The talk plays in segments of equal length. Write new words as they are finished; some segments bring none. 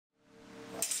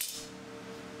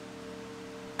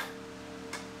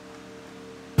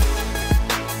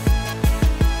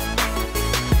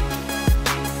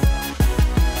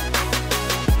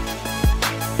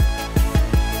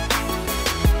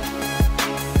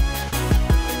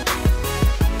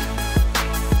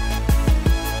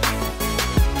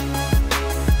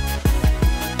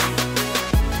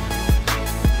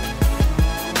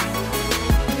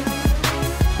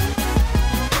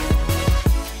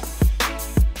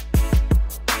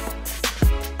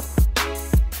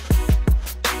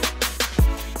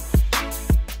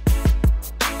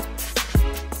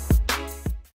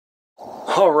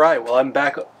Alright, well I'm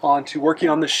back on to working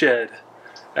on the shed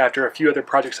after a few other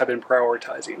projects I've been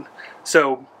prioritizing.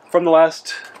 So from the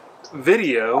last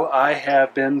video I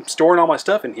have been storing all my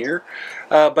stuff in here,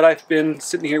 but I've been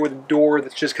sitting here with a door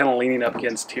that's just kind of leaning up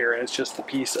against here, and it's just a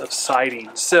piece of siding.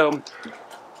 So what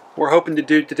we're hoping to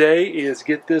do today is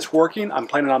get this working. I'm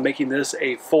planning on making this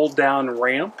a fold down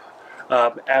ramp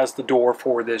as the door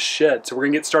for this shed. So we're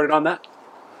going to get started on that.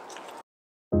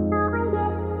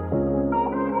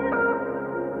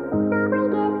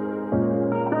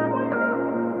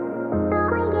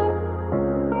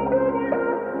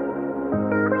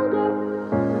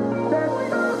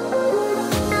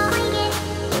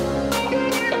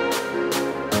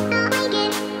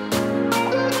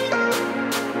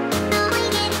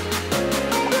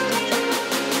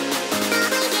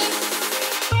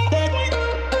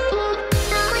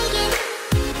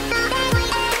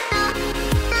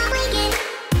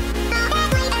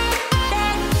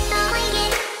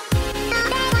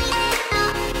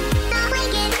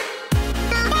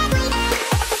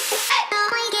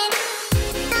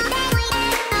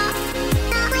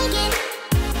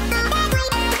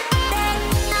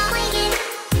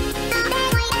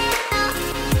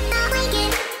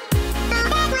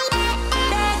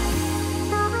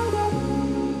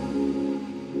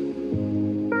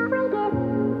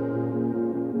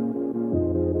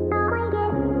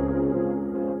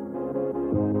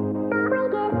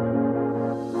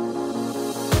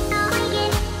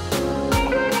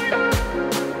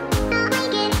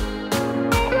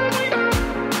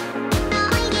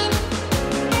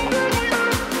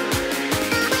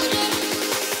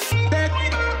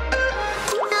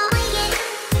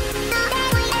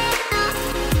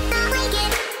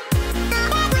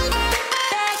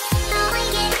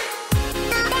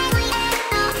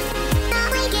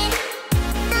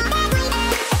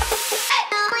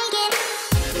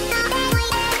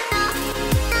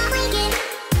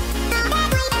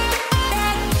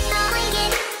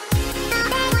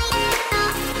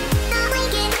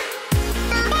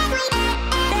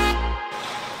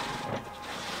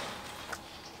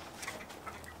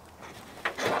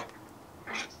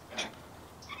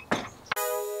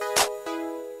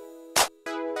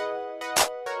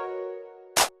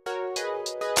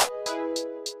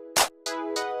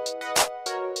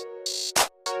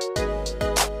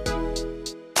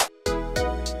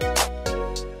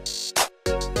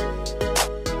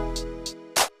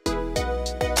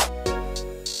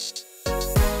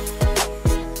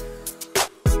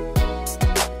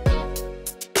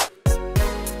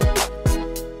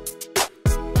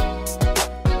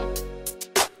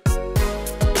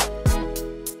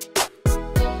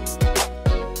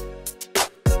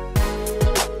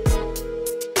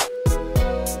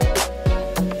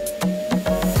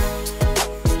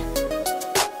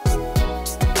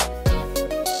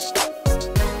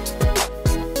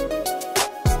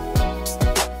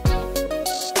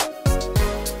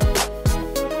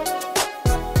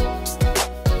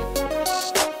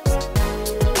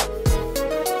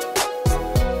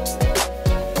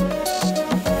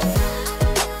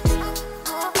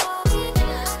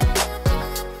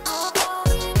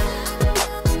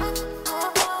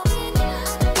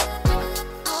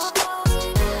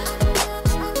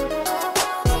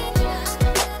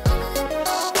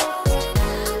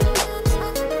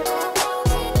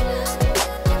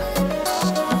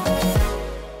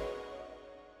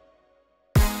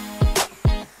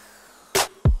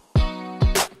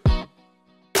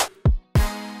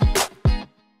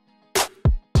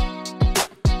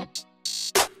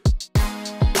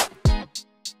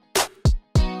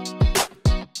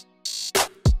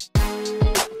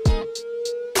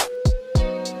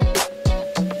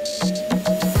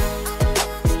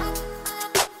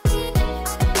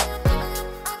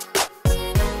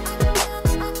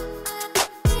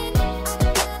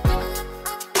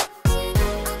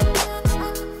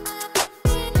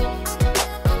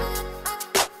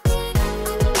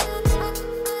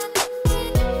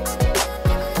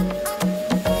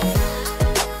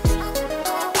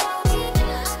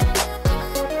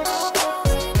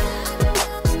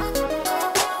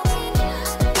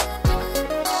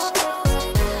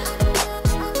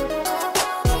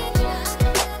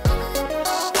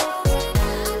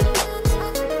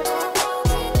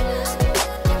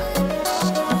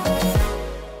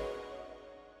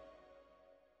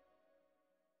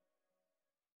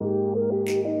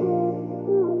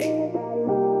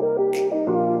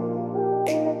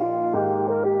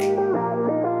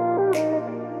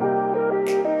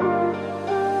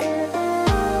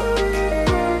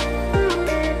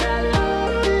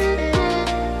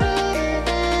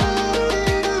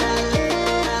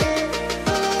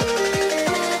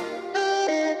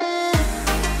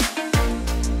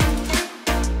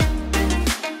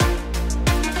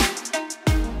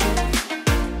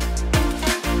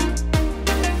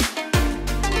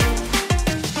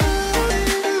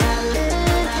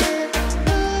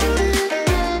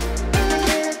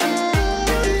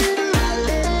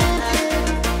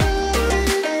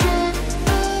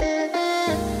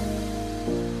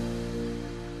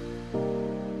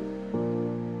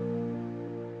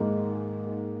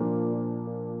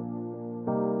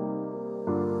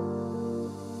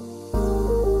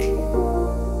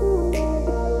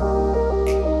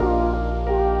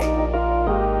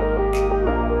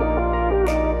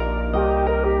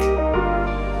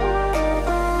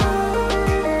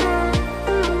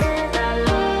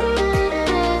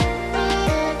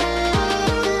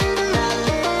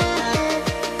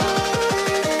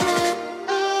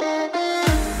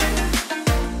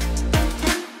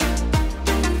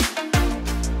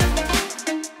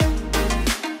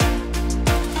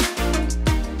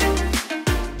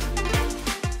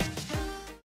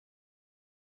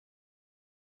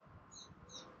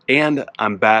 And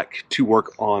I'm back to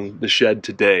work on the shed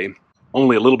today.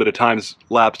 Only a little bit of time's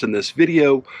lapsed in this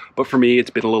video, but for me it's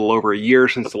been a little over a year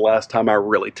since the last time I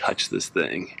really touched this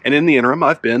thing. And in the interim,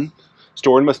 I've been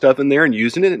storing my stuff in there and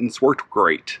using it, and it's worked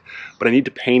great. But I need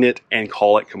to paint it and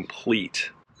call it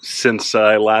complete. Since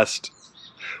I last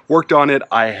worked on it,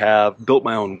 I have built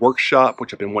my own workshop,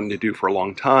 which I've been wanting to do for a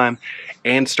long time,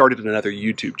 and started another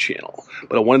YouTube channel.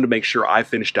 But I wanted to make sure I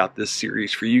finished out this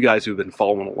series for you guys who've been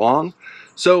following along.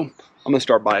 So I'm going to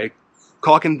start by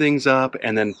caulking things up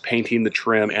and then painting the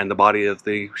trim and the body of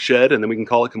the shed, and then we can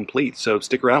call it complete. So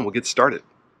stick around, we'll get started.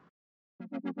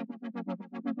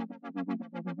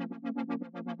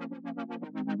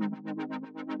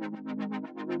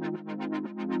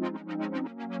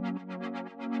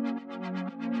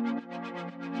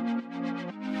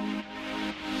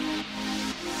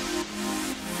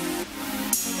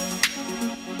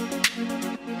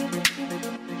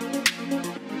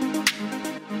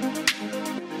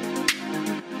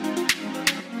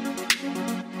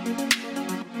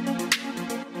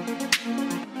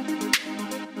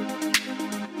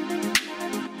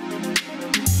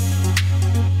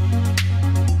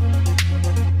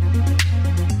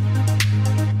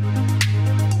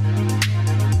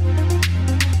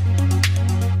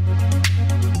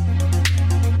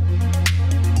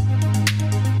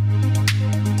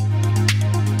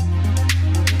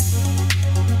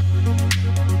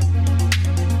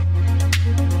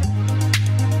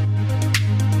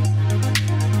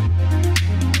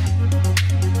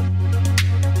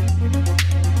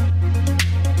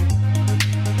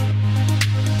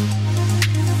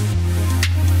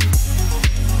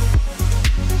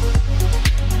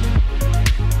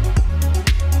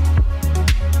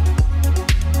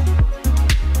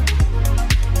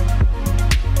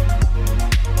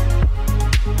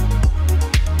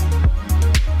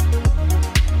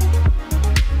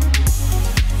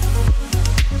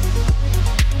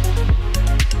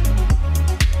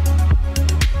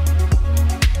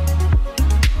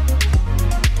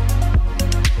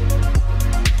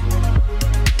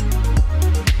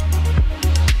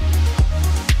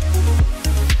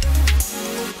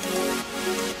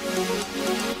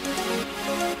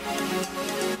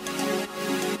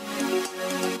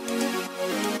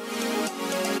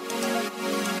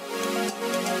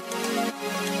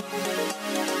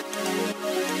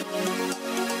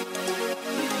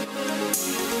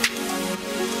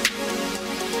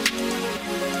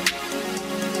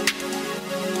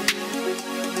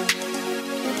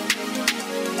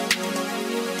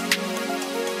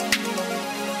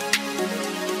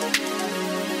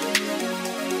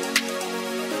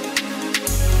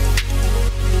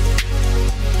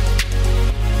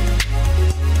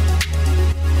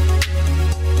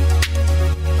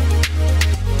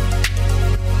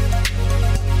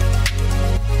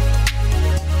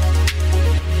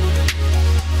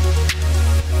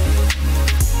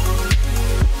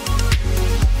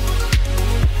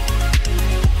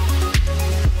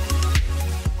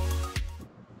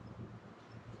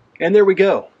 And there we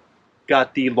go.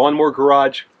 Got the lawnmower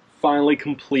garage finally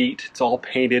complete. It's all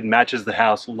painted, matches the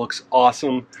house, looks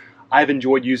awesome. I've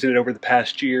enjoyed using it over the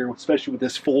past year, especially with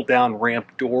this fold-down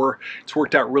ramp door. It's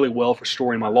worked out really well for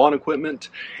storing my lawn equipment,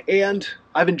 and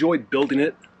I've enjoyed building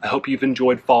it. I hope you've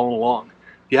enjoyed following along.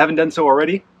 If you haven't done so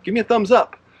already, give me a thumbs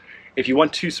up. If you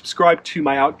want to subscribe to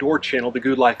my outdoor channel, The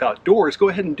Good Life Outdoors, go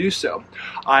ahead and do so.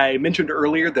 I mentioned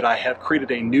earlier that I have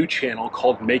created a new channel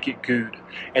called Make It Good,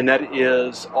 and that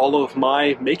is all of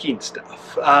my making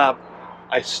stuff.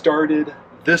 I started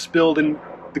this build in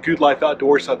The Good Life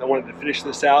Outdoors, so I wanted to finish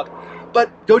this out. But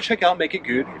go check out Make It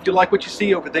Good. If you like what you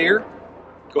see over there,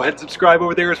 go ahead and subscribe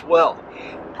over there as well.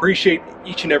 Appreciate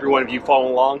each and every one of you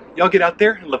following along. Y'all get out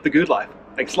there and live the good life.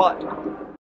 Thanks a lot.